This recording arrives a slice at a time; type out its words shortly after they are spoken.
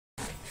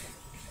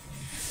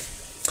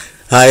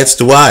Hi, it's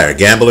Dwyer,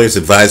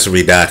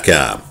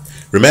 gamblersadvisory.com.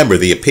 Remember,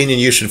 the opinion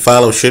you should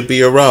follow should be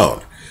your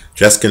own.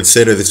 Just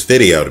consider this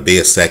video to be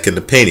a second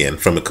opinion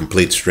from a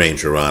complete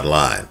stranger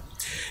online.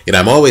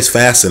 I'm always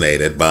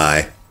fascinated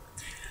by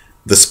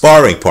the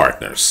sparring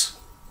partners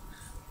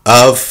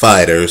of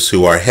fighters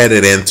who are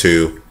headed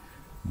into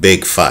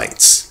big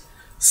fights.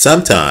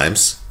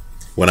 Sometimes,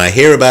 when I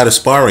hear about a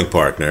sparring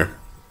partner,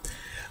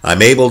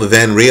 I'm able to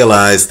then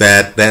realize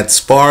that that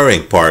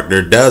sparring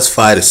partner does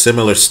fight a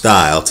similar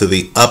style to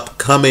the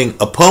upcoming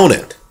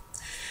opponent.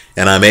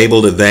 And I'm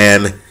able to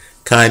then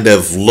kind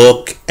of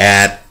look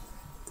at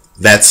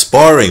that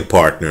sparring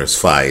partner's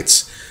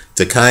fights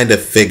to kind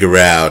of figure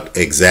out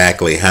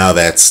exactly how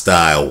that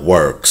style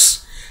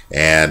works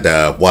and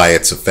why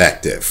it's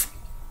effective.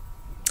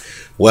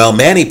 Well,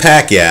 Manny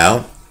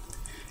Pacquiao,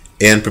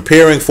 in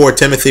preparing for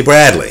Timothy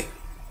Bradley,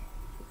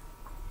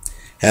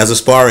 has a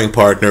sparring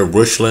partner,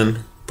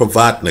 Ruslan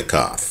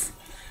Provodnikov.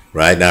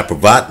 Right now,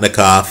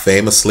 Provodnikov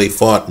famously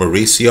fought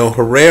Mauricio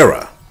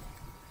Herrera,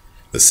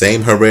 the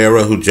same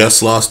Herrera who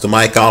just lost to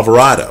Mike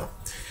Alvarado.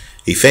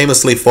 He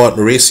famously fought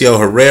Mauricio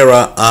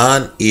Herrera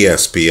on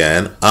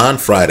ESPN on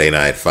Friday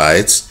Night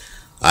Fights.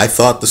 I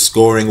thought the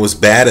scoring was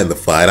bad in the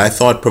fight. I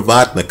thought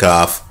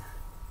Provodnikov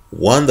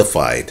won the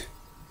fight,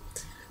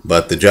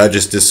 but the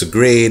judges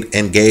disagreed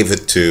and gave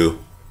it to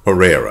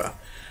Herrera.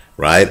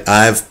 Right?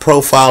 I've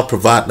profiled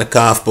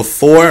Provodnikov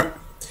before.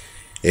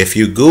 If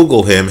you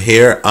Google him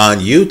here on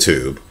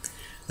YouTube,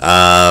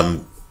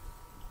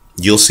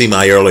 you'll see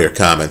my earlier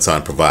comments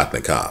on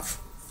Provodnikov.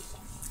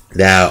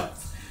 Now,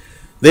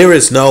 there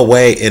is no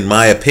way, in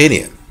my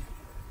opinion,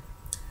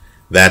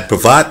 that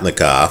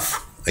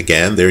Provodnikov,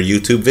 again, there are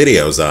YouTube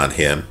videos on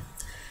him,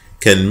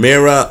 can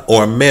mirror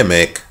or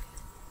mimic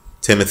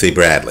Timothy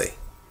Bradley.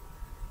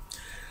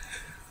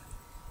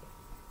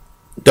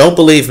 Don't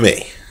believe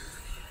me.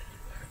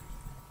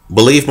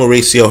 Believe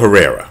Mauricio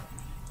Herrera.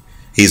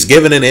 He's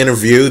given an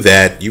interview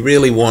that you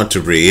really want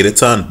to read.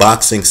 It's on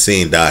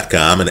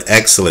BoxingScene.com, an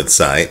excellent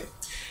site.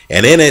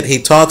 And in it,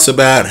 he talks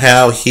about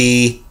how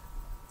he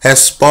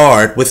has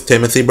sparred with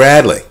Timothy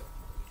Bradley.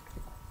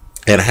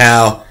 And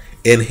how,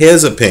 in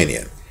his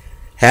opinion,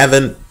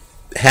 having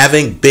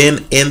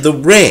been in the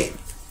ring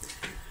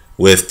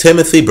with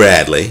Timothy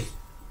Bradley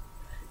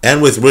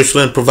and with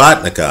Ruslan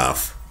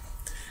Provodnikov,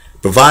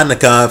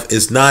 Provodnikov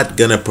is not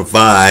going to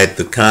provide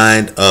the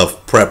kind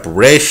of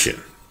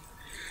preparation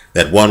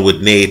that one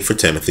would need for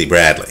Timothy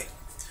Bradley.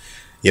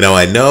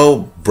 I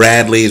know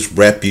Bradley's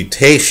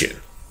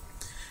reputation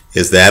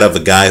is that of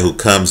a guy who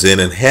comes in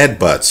and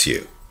headbutts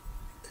you.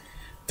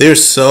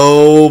 There's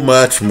so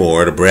much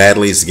more to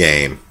Bradley's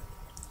game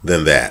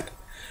than that,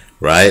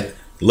 right?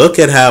 Look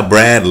at how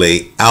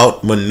Bradley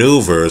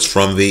outmaneuvers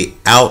from the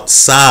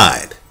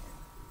outside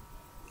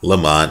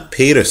Lamont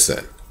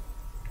Peterson.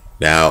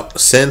 Now,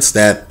 since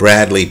that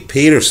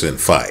Bradley-Peterson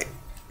fight,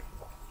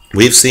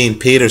 we've seen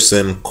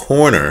Peterson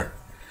corner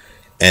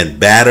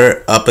and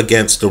batter up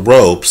against the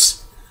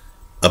ropes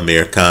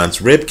Amir Khan's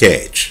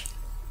ribcage.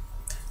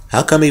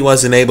 How come he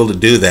wasn't able to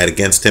do that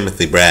against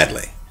Timothy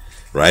Bradley?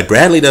 Right?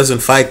 Bradley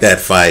doesn't fight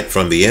that fight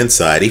from the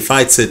inside. He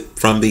fights it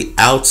from the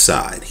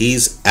outside.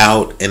 He's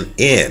out and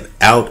in,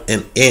 out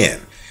and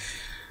in.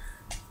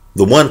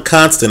 The one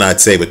constant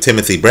I'd say with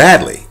Timothy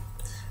Bradley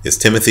is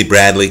Timothy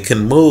Bradley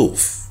can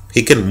move.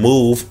 He can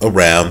move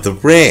around the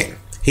ring.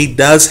 He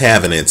does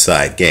have an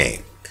inside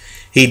game.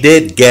 He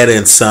did get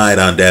inside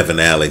on Devin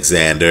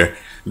Alexander.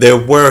 There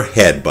were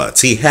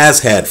headbutts. He has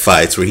had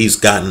fights where he's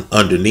gotten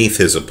underneath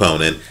his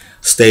opponent,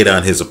 stayed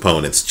on his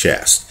opponent's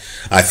chest.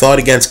 I thought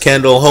against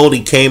Kendall Holt,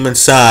 he came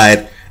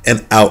inside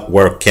and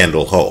outworked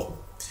Kendall Holt.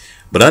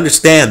 But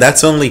understand,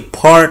 that's only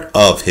part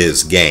of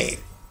his game.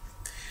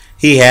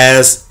 He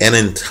has an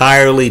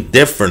entirely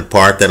different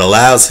part that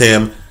allows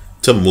him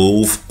to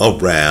move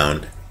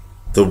around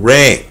the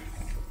ring.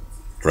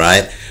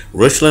 Right?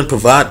 Ruslan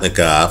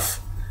Provodnikov,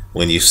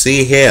 when you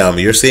see him,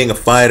 you're seeing a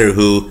fighter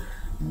who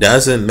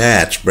doesn't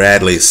match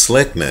Bradley's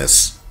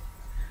slickness,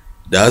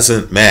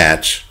 doesn't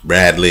match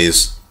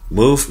Bradley's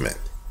movement.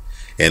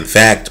 In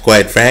fact,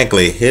 quite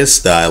frankly, his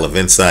style of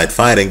inside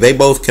fighting, they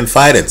both can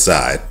fight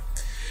inside,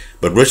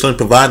 but Ruslan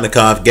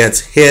Provodnikov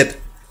gets hit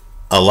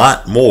a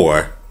lot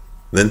more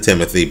than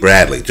Timothy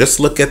Bradley. Just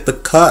look at the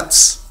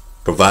cuts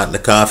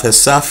Provodnikov has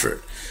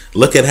suffered.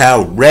 Look at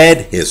how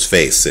red his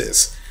face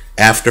is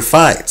after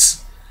fights.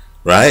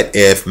 Right?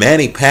 If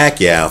Manny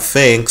Pacquiao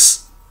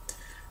thinks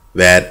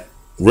that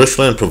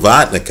Ruslan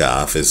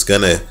Provodnikov is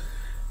going to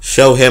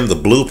show him the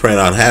blueprint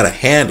on how to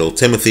handle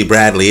Timothy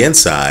Bradley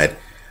inside,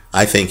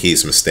 I think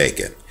he's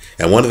mistaken.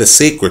 And one of the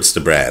secrets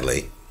to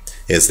Bradley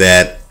is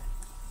that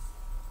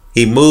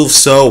he moves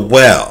so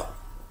well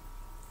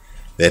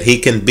that he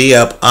can be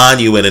up on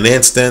you in an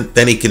instant,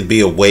 then he can be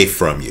away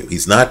from you.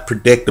 He's not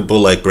predictable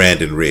like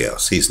Brandon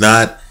Rios. He's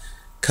not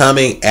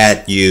coming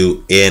at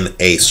you in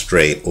a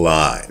straight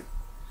line.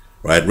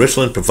 Right?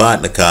 Ruslan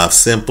Provodnikov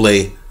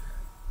simply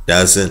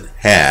doesn't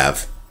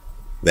have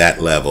that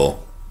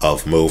level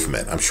of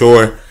movement. I'm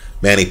sure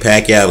Manny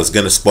Pacquiao is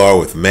going to spar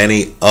with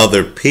many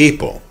other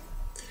people,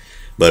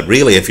 But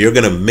really, if you're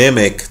going to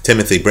mimic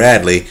Timothy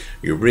Bradley,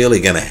 you're really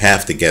going to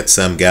have to get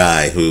some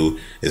guy who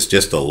is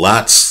just a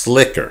lot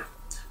slicker,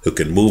 who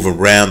can move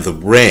around the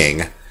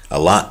ring a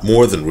lot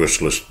more than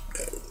Ruslan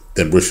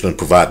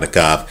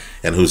Provodnikov,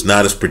 and who's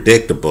not as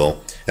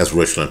predictable as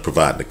Ruslan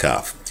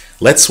Provodnikov.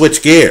 Let's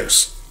switch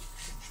gears.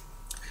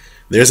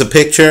 There's a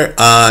picture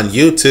on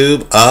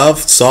YouTube of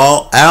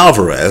Saul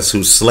Alvarez,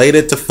 who's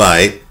slated to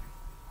fight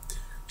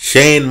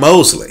Shane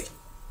Mosley.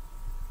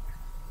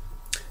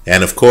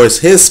 And of course,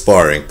 his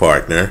sparring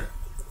partner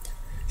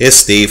is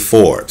Steve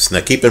Forbes.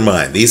 Now keep in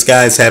mind, these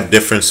guys have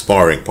different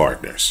sparring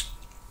partners.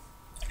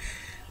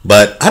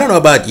 But I don't know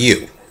about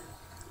you,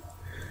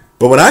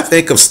 but when I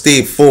think of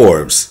Steve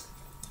Forbes,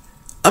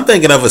 I'm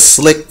thinking of a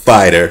slick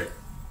fighter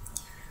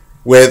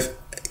with,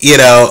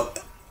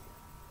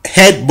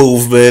 head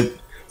movement,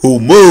 who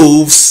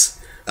moves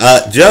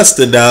just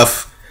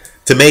enough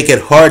to make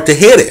it hard to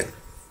hit him.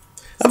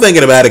 I'm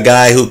thinking about a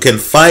guy who can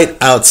fight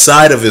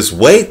outside of his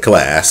weight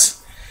class,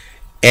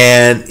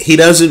 and he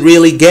doesn't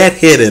really get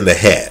hit in the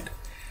head.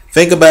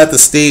 Think about the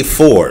Steve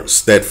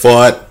Forbes that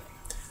fought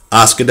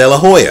Oscar De La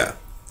Hoya.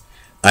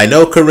 I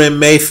know Karim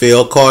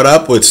Mayfield caught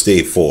up with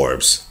Steve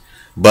Forbes,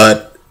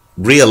 but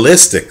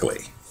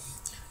realistically,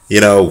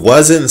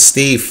 wasn't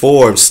Steve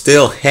Forbes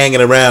still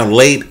hanging around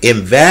late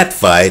in that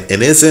fight?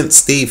 And isn't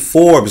Steve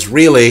Forbes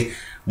really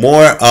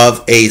more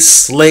of a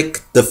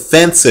slick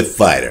defensive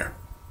fighter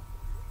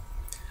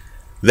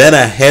than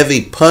a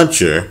heavy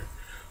puncher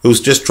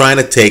who's just trying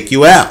to take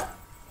you out?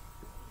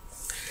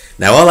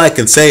 Now, all I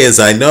can say is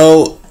I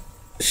know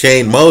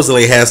Shane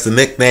Mosley has the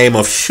nickname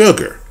of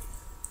Sugar.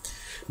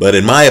 But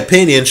in my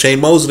opinion,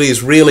 Shane Mosley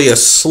is really a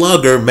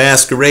slugger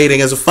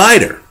masquerading as a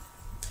fighter.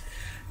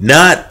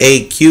 Not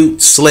a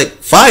cute, slick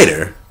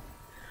fighter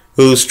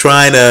who's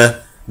trying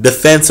to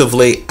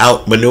defensively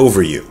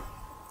outmaneuver you.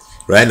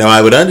 Right? Now,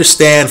 I would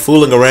understand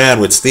fooling around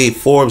with Steve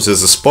Forbes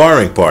as a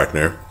sparring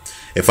partner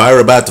if I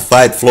were about to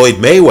fight Floyd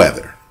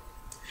Mayweather.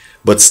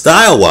 But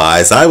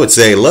style-wise, I would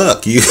say,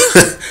 look,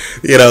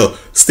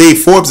 Steve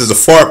Forbes is a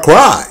far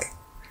cry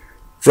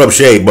from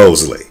Shane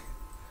Mosley.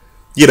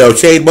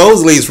 Shane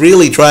Mosley's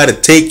really trying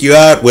to take you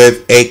out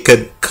with a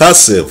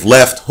concussive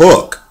left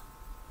hook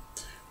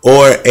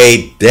or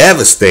a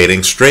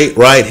devastating straight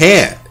right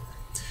hand,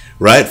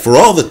 right? For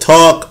all the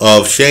talk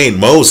of Shane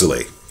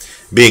Mosley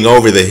being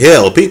over the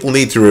hill, people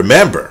need to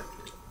remember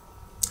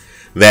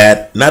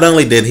that not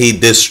only did he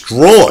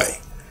destroy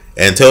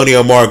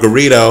Antonio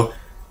Margarito,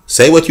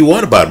 say what you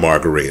want about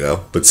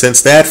Margarito, but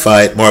since that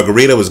fight,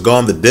 Margarito has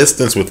gone the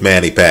distance with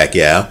Manny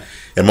Pacquiao,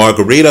 and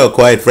Margarito,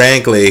 quite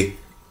frankly,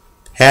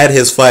 had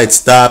his fight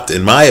stopped,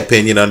 in my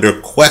opinion, under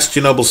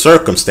questionable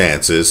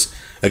circumstances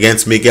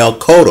against Miguel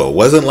Cotto. It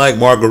wasn't like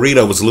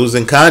Margarito was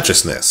losing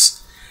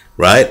consciousness,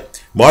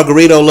 right?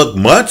 Margarito looked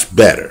much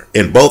better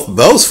in both of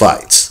those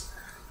fights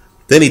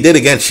than he did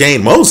against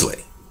Shane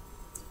Mosley,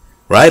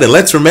 right? And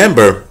let's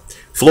remember,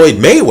 Floyd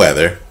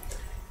Mayweather,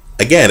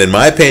 again, in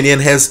my opinion,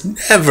 has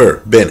never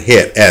been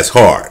hit as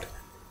hard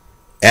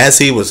as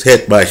he was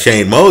hit by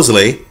Shane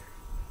Mosley,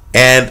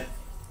 and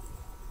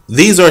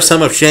these are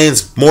some of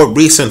Shane's more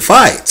recent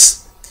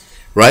fights,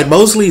 right?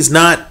 Mosley's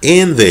not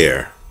in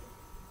there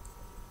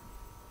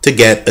to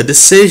get a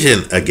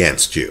decision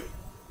against you.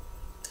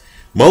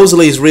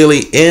 Mosley's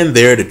really in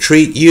there to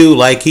treat you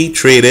like he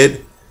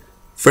treated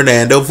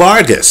Fernando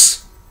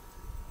Vargas,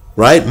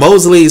 right?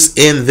 Mosley's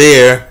in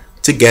there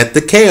to get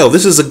the KO.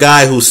 This is a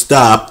guy who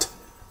stopped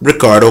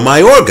Ricardo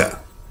Mayorga.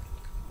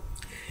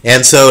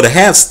 And so to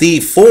have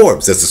Steve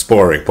Forbes as a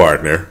sparring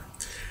partner,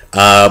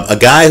 a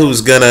guy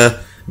who's going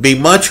to be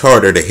much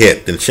harder to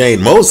hit than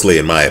Shane Mosley,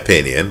 in my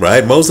opinion,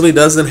 right? Mosley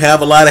doesn't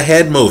have a lot of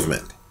head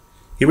movement.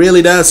 He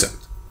really doesn't,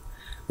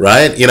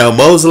 right?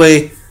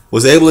 Mosley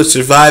was able to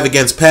survive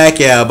against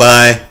Pacquiao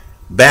by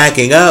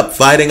backing up,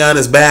 fighting on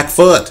his back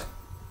foot.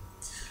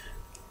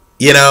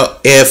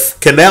 If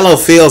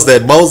Canelo feels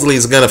that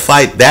Mosley's going to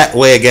fight that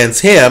way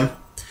against him,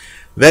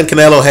 then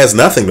Canelo has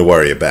nothing to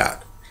worry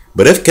about.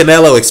 But if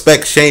Canelo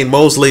expects Shane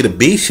Mosley to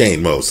be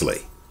Shane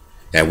Mosley,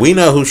 and we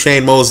know who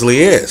Shane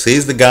Mosley is.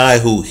 He's the guy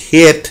who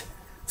hit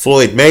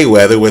Floyd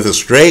Mayweather with a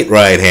straight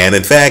right hand.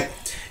 In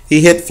fact, he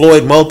hit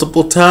Floyd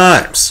multiple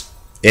times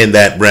in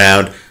that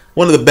round.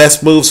 One of the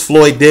best moves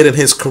Floyd did in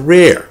his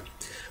career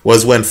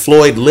was when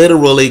Floyd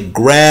literally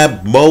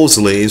grabbed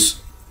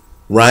Mosley's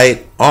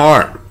right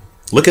arm.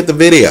 Look at the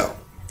video.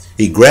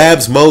 He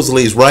grabs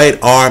Mosley's right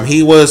arm.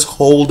 He was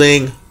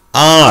holding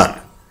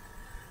on,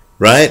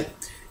 right?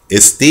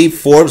 Is Steve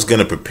Forbes going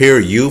to prepare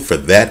you for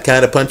that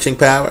kind of punching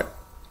power?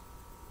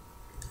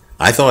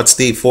 I thought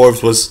Steve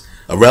Forbes was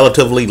a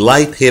relatively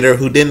light hitter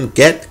who didn't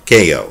get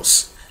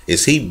KOs.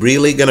 Is he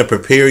really going to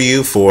prepare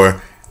you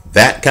for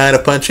that kind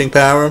of punching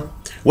power?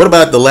 What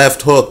about the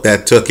left hook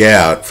that took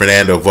out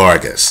Fernando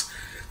Vargas?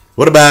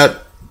 What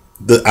about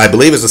I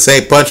believe it's the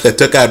same punch that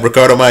took out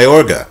Ricardo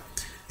Mayorga?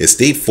 Is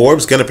Steve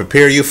Forbes going to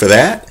prepare you for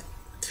that?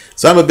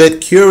 So I'm a bit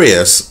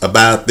curious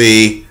about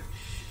the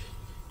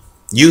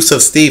use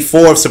of Steve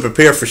Forbes to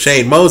prepare for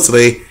Shane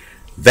Mosley.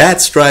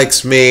 That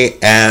strikes me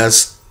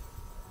as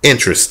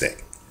interesting.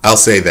 I'll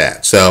say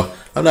that. So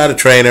I'm not a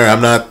trainer.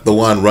 I'm not the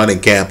one running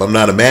camp. I'm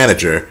not a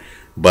manager.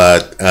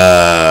 But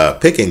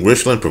picking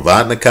Ruslan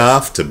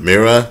Provodnikov,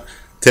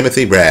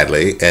 Timothy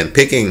Bradley, and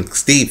picking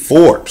Steve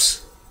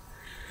Forbes,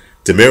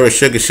 Tamira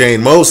Sugar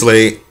Shane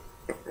Mosley,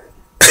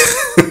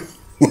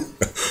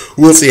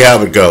 we'll see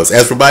how it goes.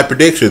 As for my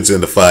predictions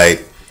in the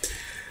fight,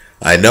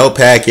 I know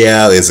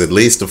Pacquiao is at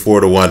least a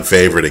 4-1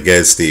 favorite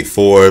against Steve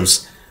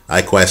Forbes.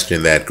 I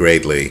question that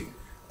greatly.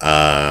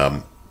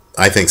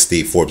 I think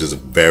Steve Forbes is a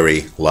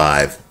very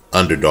live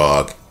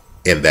underdog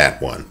in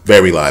that one.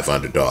 Very live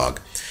underdog.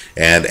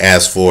 And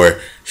as for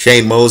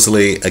Shane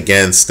Mosley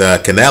against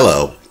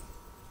Canelo,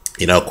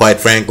 quite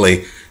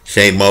frankly,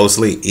 Shane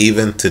Mosley,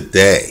 even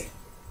today,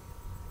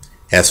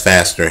 has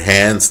faster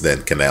hands than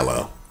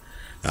Canelo.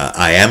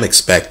 I am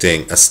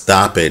expecting a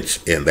stoppage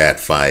in that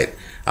fight.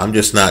 I'm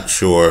just not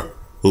sure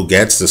who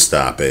gets the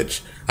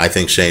stoppage. I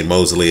think Shane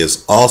Mosley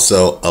is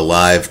also a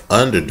live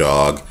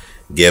underdog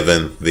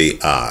given the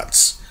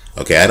odds.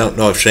 Okay, I don't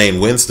know if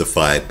Shane wins the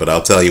fight, but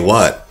I'll tell you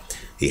what.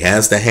 He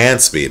has the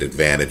hand speed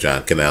advantage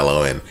on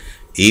Canelo, and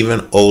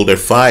even older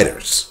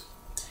fighters,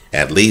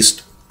 at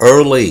least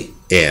early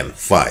in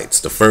fights,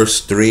 the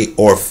first 3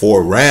 or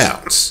 4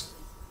 rounds,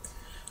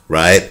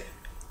 right?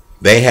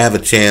 They have a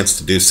chance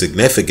to do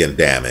significant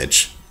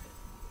damage.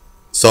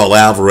 Saul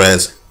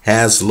Alvarez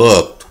has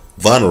looked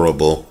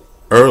vulnerable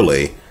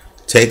early.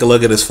 Take a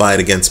look at his fight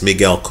against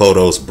Miguel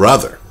Cotto's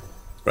brother,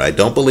 right?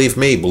 Don't believe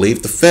me,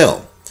 believe the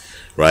film,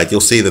 right?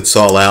 You'll see that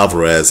Saul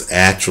Alvarez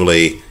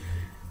actually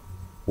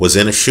was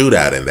in a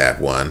shootout in that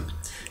one.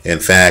 In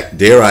fact,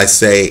 dare I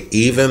say,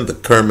 even the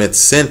Kermit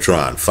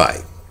Cintron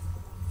fight,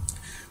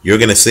 you're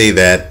going to see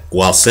that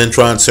while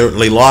Cintron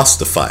certainly lost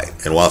the fight,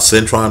 and while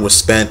Cintron was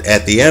spent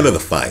at the end of the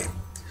fight,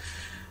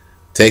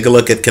 take a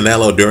look at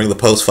Canelo during the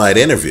post-fight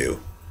interview.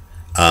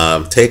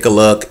 Take a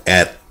look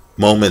at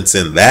moments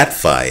in that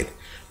fight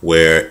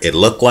where it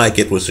looked like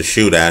it was a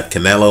shootout.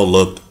 Canelo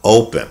looked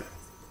open,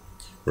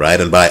 right?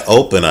 And by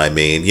open, I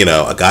mean,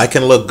 a guy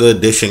can look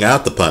good dishing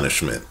out the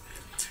punishment.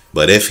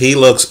 But if he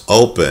looks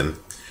open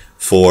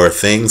for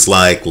things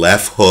like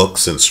left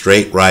hooks and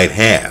straight right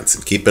hands,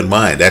 and keep in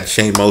mind, that's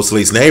Shane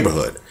Mosley's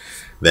neighborhood,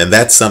 then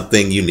that's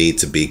something you need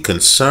to be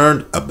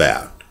concerned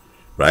about,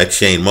 right?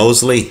 Shane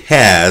Mosley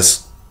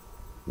has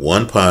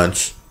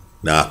one-punch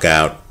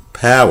knockout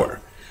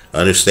power.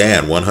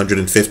 Understand,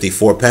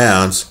 154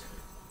 pounds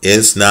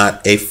is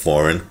not a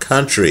foreign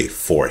country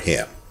for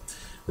him,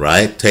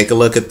 right? Take a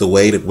look at the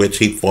weight at which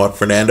he fought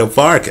Fernando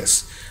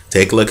Vargas.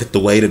 Take a look at the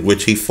weight at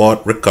which he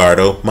fought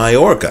Ricardo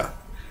Mayorga,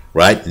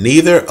 right?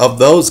 Neither of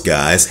those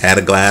guys had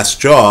a glass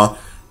jaw.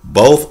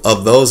 Both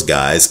of those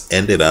guys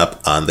ended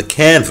up on the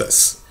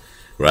canvas,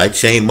 right?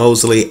 Shane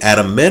Mosley, at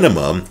a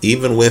minimum,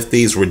 even with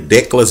these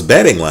ridiculous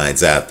betting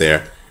lines out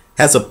there,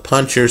 has a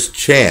puncher's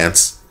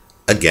chance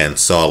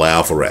against Saul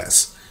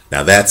Alvarez.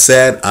 Now, that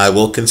said, I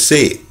will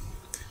concede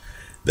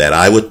that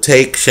I would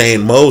take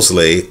Shane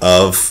Mosley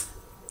of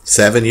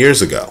 7 years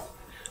ago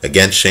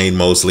against Shane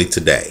Mosley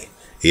today.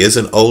 He is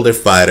an older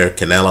fighter.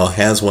 Canelo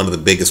has one of the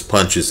biggest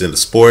punches in the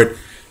sport.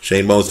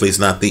 Shane Mosley's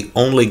not the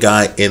only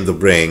guy in the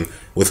ring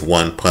with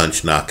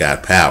one-punch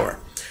knockout power.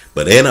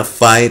 But in a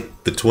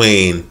fight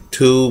between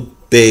two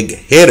big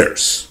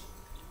hitters,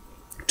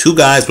 two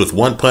guys with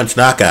one-punch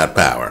knockout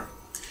power,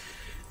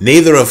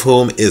 neither of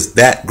whom is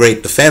that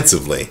great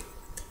defensively,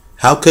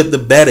 how could the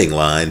betting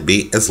line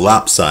be as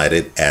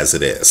lopsided as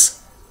it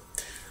is?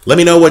 Let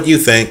me know what you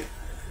think.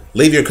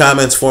 Leave your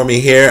comments for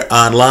me here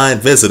online.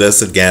 Visit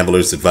us at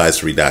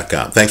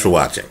gamblersadvisory.com. Thanks for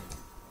watching.